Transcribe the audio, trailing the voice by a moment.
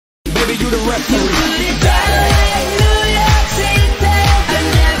baby, you the referee.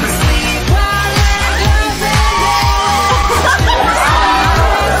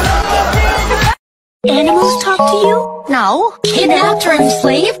 Animals talk to you? No. Kidnapped or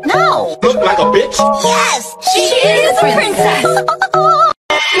enslaved? No. Look like a bitch? Yes, she is a princess.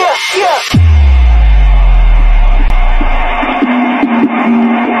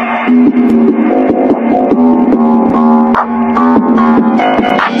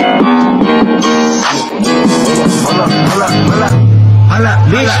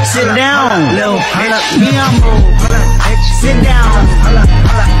 Bitch, sit down. Be humble. Sit down.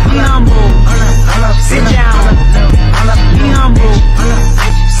 Be humble. Sit down. Be humble.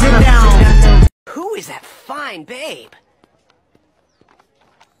 Sit down. Who is that fine babe?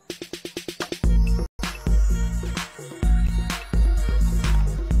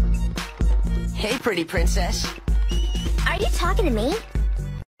 Hey, pretty princess. Are you talking to me?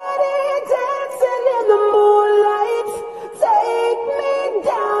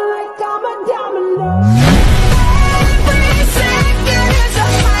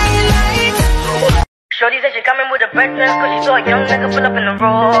 Shorty said she coming with a breakfast, cause she saw a young nigga pull up in the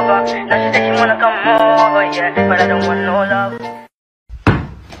Rover. Now she said she wanna come over, yeah, but I don't want no love.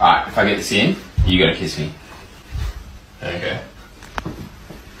 Alright, if I get this in, you gotta kiss me. Okay.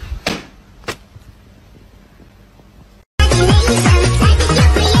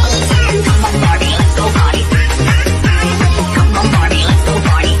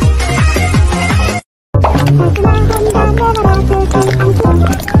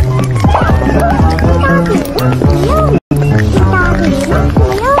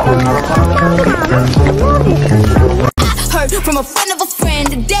 From a friend of a friend,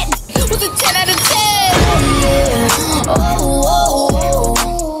 that was a 10 out of 10. Yeah.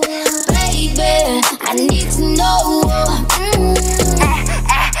 Oh, baby, I need to know.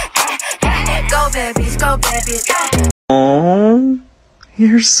 Go babies, go babies, go. Oh,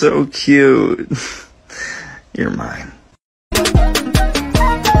 you're so cute. You're mine.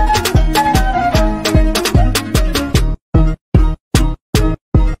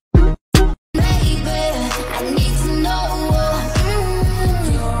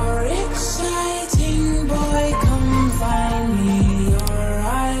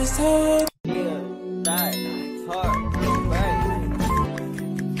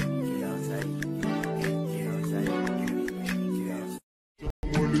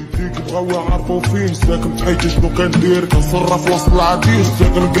 بغاو يعرفو فين ساكن تحيت شنو كندير كنصرف وسط العديد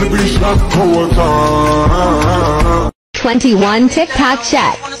ساكن قلبي شحال خوتا 21 TikTok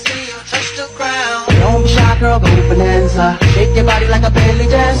chat. Don't be shy, girl, go bonanza. Shake your body like a belly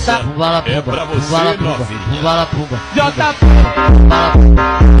dancer. Bala pumba, bala pumba, bala pumba. Jota bala pumba,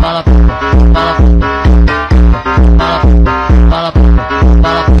 bala pumba, bala pumba, bala pumba, bala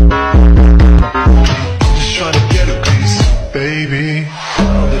pumba. Just trying to get a piece, baby.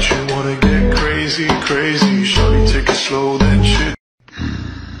 Now that you wanna get crazy, crazy. Shawty, take it slow, then shit.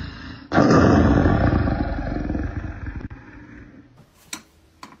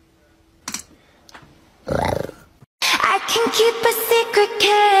 I can keep a secret,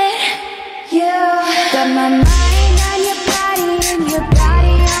 kid. You got my mind on your body and your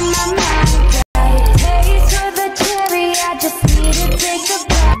body on my mind. Got a taste for the cherry, I just need to take a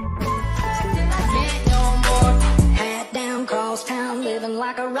bite. I can't no more. Hat down, cross town, living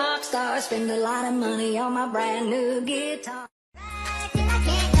like a rock star. Spend a lot of money on my brand new guitar. I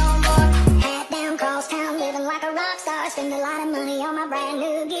can't no more. Hat down, cross town, living like a rock star. Spend a lot of money on my brand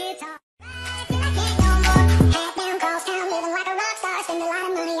new guitar.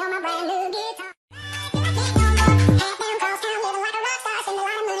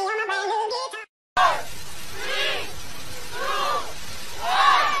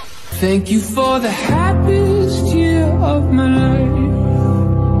 Thank you for the happiest year of my life.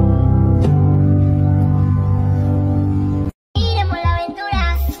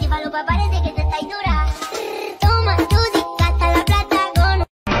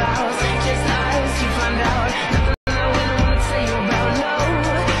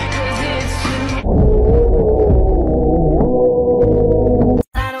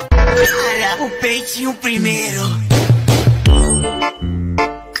 O peitinho primeiro.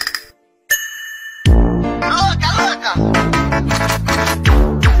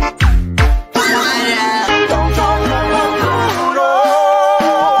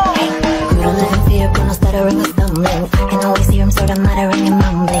 Muttering and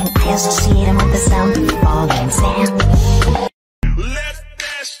mumbling, I associate him with the sound of falling sand. Left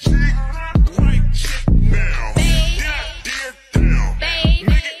ass chick, right chick now. That dear down, make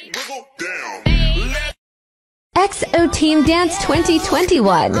it wiggle down. XO Team Dance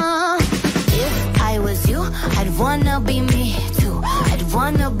 2021. wanna be me too. I'd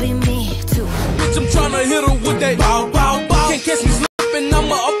wanna be me too. Bitch, I'm tryna hit her with that bow, bow, bow. Can't catch me slipping,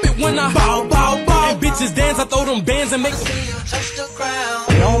 I'ma up it when I bow, bow, bow. And bitches dance, I throw them bands and make them touch the ground.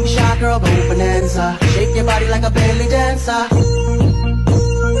 Don't be shy, girl, go bonanza. Shake your body like a belly dancer.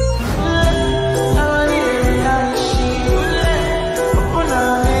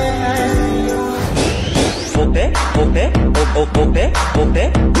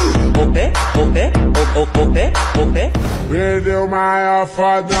 Vendeu maior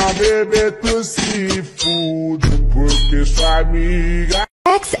fodão, bebê do seafood, porque sua amiga.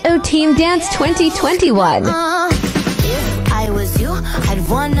 xoteam Dance 2021. If I was you, I'd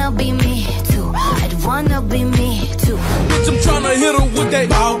wanna be me too. I'd wanna be me too. Bitch, I'm tryna hit her with that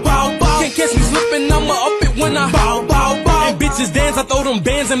bow, bow, bow. Can't catch me slipping, I'ma up it when I bow, bow, bow. And bitches dance, I throw them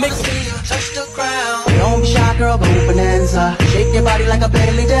bands and make them touch the ground. Don't be shy, girl, go bonanza. Shake your body like a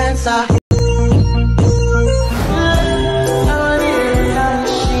belly dancer.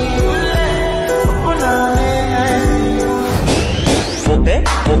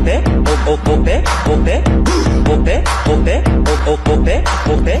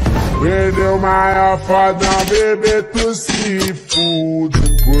 Vendeu maior fodão, bebê do seafood,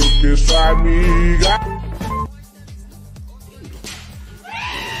 porque sua amiga.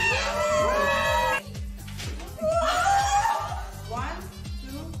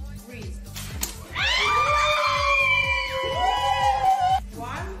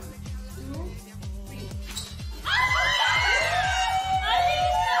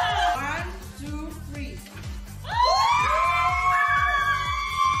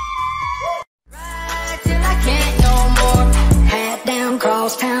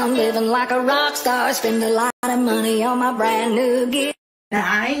 Cross town, living like a rock star. Spend a lot of money on my brand new gear. Now,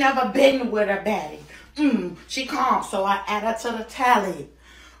 I ain't never been with a baddie. She calm, so I add her to the tally.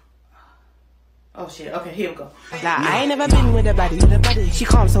 Oh, shit. Okay, here we go. Nah, I ain't never been with a baddie. She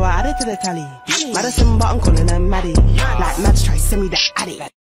calm, so I add her to the tally. Madison, but I'm calling her Maddie. Like Mads try, send me the addy.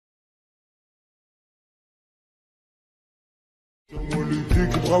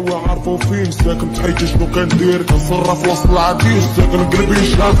 عارفه فين ساكن تحيجي شنو كندير كنصرف وسط العديس ساكن قلبي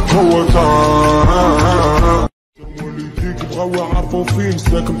شاد خوتها والديك بغاو عارفه فين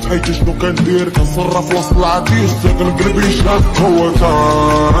ساكن تحيجي شنو كندير كنصرف وسط العديس ساكن قلبي شاد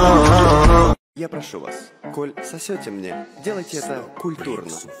خوتها. Я прошу вас, коль сосете мне, делайте это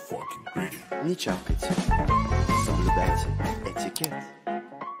культурно. Не чавкайте. Соблюдайте этикет.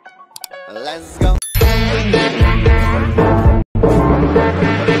 Let's go.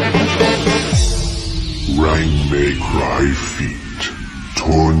 Rain may cry feet,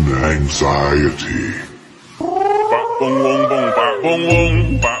 torn anxiety. Bak bong bong bong, bak bong bong,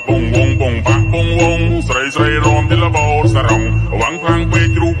 bak bong bong bong, bak bong bong. Srei srei rom di la bor sarong, wang phang pe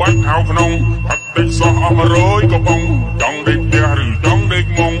tru bak khao khnong, hak dik soh am roi ko bong, dong dik dia ru dong dik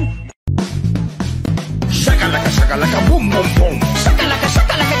mong. Shakalaka boom boom boom. Shakalaka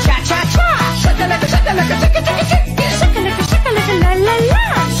cha cha cha. Shakalaka chicka chicka chicka.